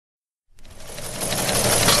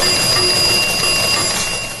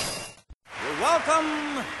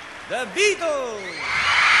the Beatles.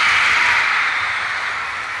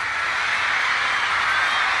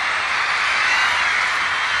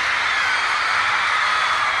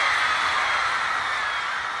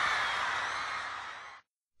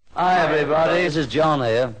 Hi everybody, this is John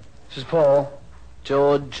here. This is Paul,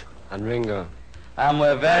 George, and Ringo. And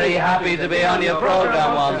we're very happy to be on your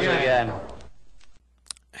program once again.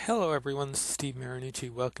 Hello everyone, this is Steve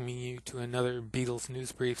Marinucci welcoming you to another Beatles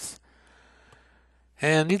News Briefs.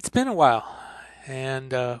 And it's been a while,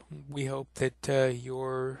 and we hope that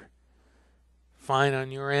you're fine on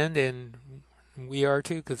your end, and we are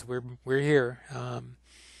too, because we're here.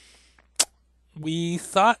 We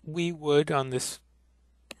thought we would, on this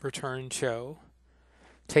return show,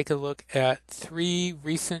 take a look at 3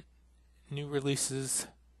 recent new releases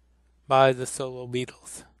by the solo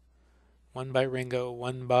Beatles. One by Ringo,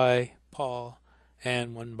 one by Paul,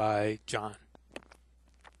 and one by John.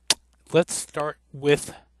 Let's start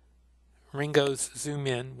with Ringo's Zoom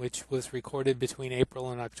In, which was recorded between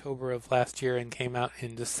April and October of last year and came out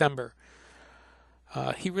in December.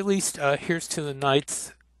 He released Here's to the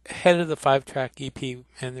Nights ahead of the 5-track EP,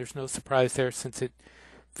 and there's no surprise there since it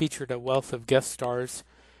featured a wealth of guest stars,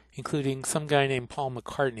 including some guy named Paul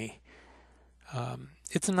McCartney.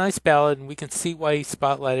 It's a nice ballad, and we can see why he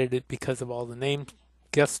spotlighted it because of all the named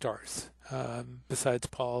guest stars. Besides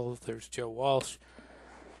Paul, there's Joe Walsh,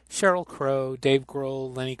 Sheryl Crow, Dave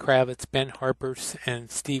Grohl, Lenny Kravitz, Ben Harper,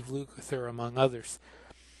 and Steve Lukather, among others.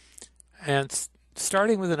 And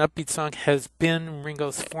starting with an upbeat song has been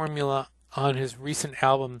Ringo's formula on his recent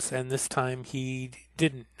albums, and this time he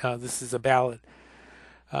didn't. This is a ballad.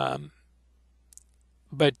 But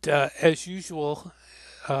as usual,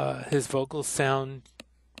 his vocals sound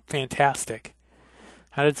fantastic.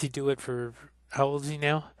 How does he do it for, how old is he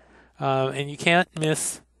now? And you can't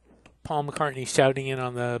miss Paul McCartney shouting in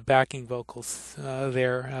on the backing vocals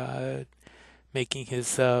there, making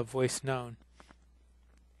his voice known.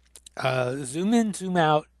 Zoom In, Zoom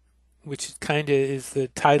Out, which kind of is the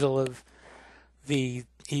title of the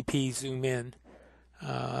EP Zoom In,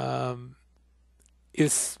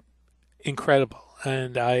 is incredible.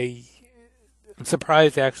 And I'm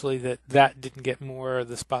surprised actually that didn't get more of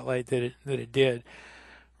the spotlight that it did.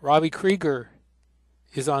 Robbie Krieger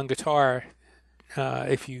is on guitar,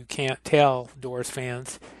 if you can't tell, Doors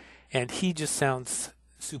fans, and he just sounds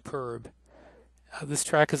superb. This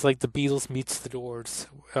track is like the Beatles meets the Doors,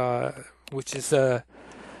 which is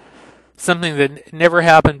something that never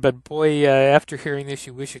happened, but boy, after hearing this,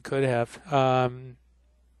 you wish it could have.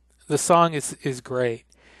 The song is great.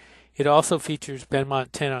 It also features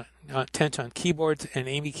Benmont Tench on keyboards and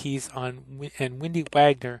Amy Keys and Wendy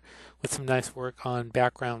Wagner with some nice work on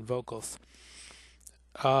background vocals.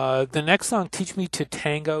 The next song, Teach Me to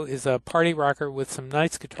Tango, is a party rocker with some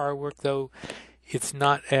nice guitar work, though it's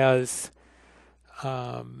not as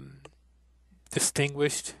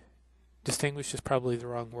distinguished. Distinguished is probably the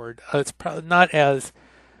wrong word. It's probably not as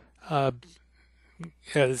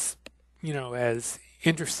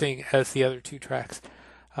interesting as the other 2 tracks.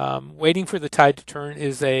 Waiting for the Tide to Turn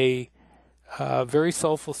is a very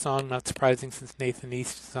soulful song, not surprising since Nathan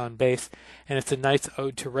East is on bass, and it's a nice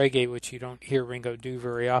ode to reggae, which you don't hear Ringo do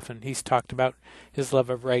very often. He's talked about his love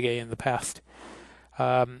of reggae in the past.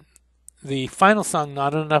 The final song,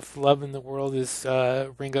 Not Enough Love in the World, is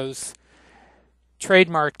Ringo's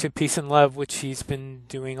trademark to Peace and Love, which he's been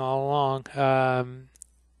doing all along.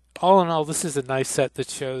 All in all, this is a nice set that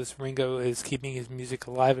shows Ringo is keeping his music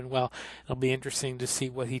alive and well. It'll be interesting to see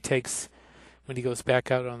what he takes when he goes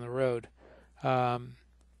back out on the road. And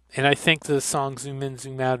I think the song Zoom In,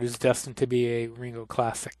 Zoom Out is destined to be a Ringo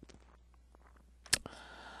classic.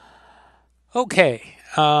 Okay,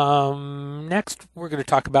 next we're going to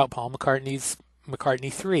talk about Paul McCartney's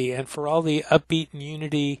McCartney 3. And for all the upbeat and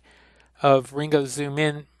unity of Ringo's Zoom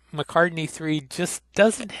In, McCartney 3 just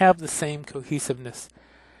doesn't have the same cohesiveness.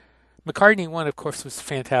 McCartney 1, of course, was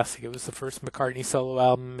fantastic. It was the first McCartney solo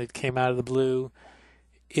album. It came out of the blue.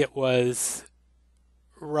 It was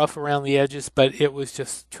rough around the edges, but it was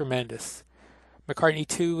just tremendous. McCartney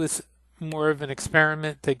 2 was more of an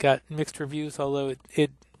experiment that got mixed reviews, although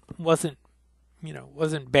it wasn't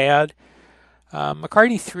bad.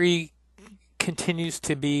 McCartney 3 continues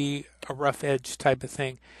to be a rough edge type of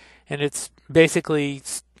thing, and it's basically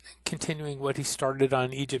continuing what he started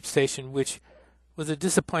on Egypt Station, which was a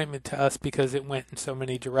disappointment to us because it went in so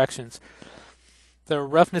many directions. The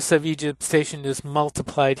roughness of Egypt Station is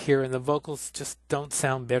multiplied here, and the vocals just don't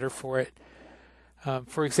sound better for it.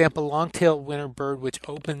 For example, Longtail Winter Bird, which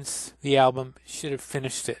opens the album, should have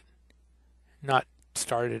finished it, not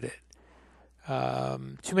started it.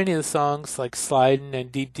 Too many of the songs, like Slidin'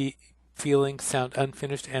 and feelings sound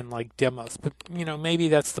unfinished and like demos. But, maybe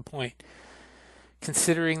that's the point.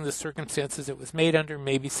 Considering the circumstances it was made under,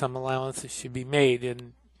 maybe some allowances should be made,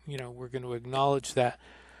 and, we're going to acknowledge that.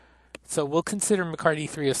 So we'll consider McCartney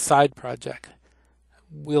 3 a side project.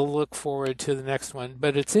 We'll look forward to the next one.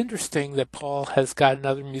 But it's interesting that Paul has gotten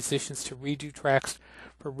other musicians to redo tracks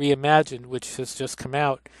for Reimagined, which has just come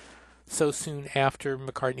out so soon after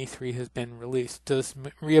McCartney 3 has been released. Does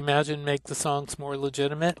Reimagined make the songs more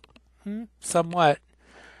legitimate? Somewhat.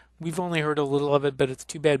 We've only heard a little of it, but it's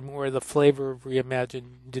too bad more of the flavor of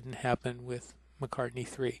Reimagined didn't happen with McCartney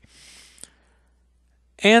 3.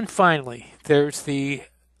 And finally, there's the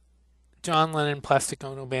John Lennon Plastic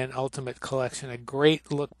Ono Band Ultimate Collection, a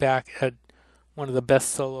great look back at one of the best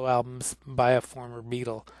solo albums by a former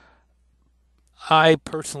Beatle. I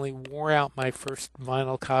personally wore out my first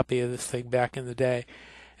vinyl copy of this thing back in the day,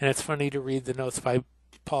 and it's funny to read the notes by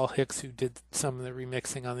Paul Hicks, who did some of the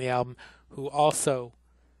remixing on the album, who also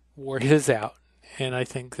wore his out, and I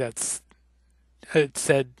think a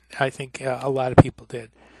lot of people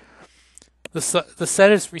did. The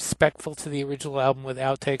set is respectful to the original album with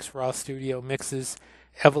outtakes, raw studio mixes,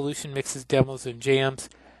 evolution mixes, demos, and jams,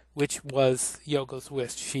 which was Yoko's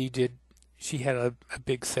wish. She had a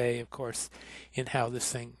big say, of course, in how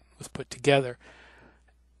this thing was put together.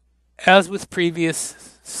 As with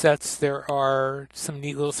previous sets, there are some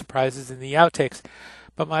neat little surprises in the outtakes,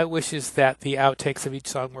 but my wish is that the outtakes of each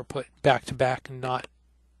song were put back to back and not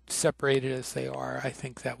separated as they are. I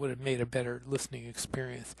think that would have made a better listening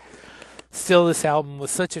experience. Still, this album was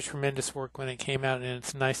such a tremendous work when it came out, and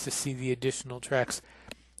it's nice to see the additional tracks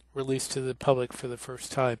released to the public for the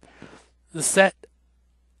first time. The set,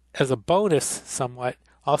 as a bonus somewhat,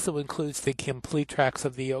 also includes the complete tracks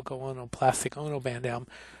of the Yoko Ono Plastic Ono Band album,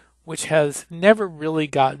 which has never really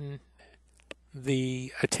gotten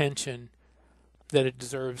the attention that it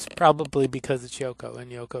deserves, probably because it's Yoko,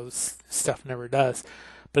 and Yoko's stuff never does.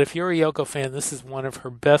 But if you're a Yoko fan, this is one of her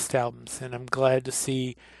best albums, and I'm glad to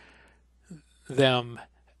see them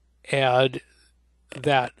add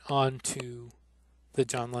that onto the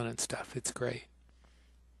John Lennon stuff. It's great.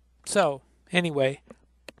 So, anyway,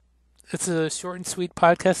 it's a short and sweet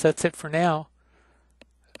podcast. That's it for now.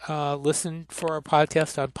 Listen for our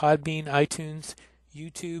podcast on Podbean, iTunes,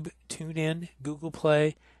 YouTube, TuneIn, Google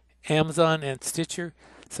Play, Amazon, and Stitcher.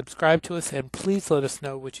 Subscribe to us, and please let us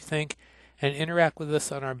know what you think, and interact with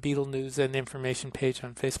us on our Beatle News and Information page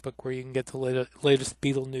on Facebook, where you can get the latest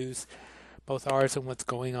Beatle news, both ours and what's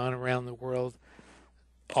going on around the world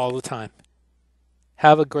all the time.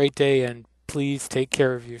 Have a great day, and please take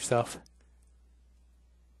care of yourself.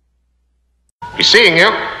 Be seeing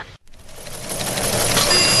you.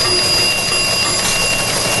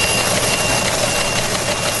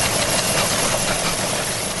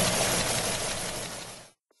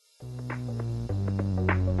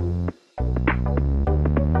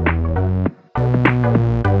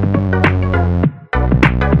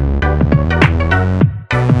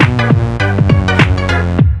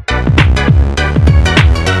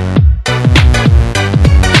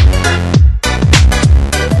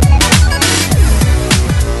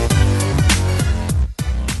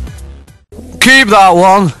 Keep that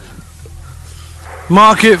one.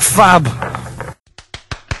 Mark it fab.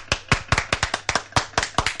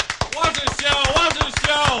 What a show!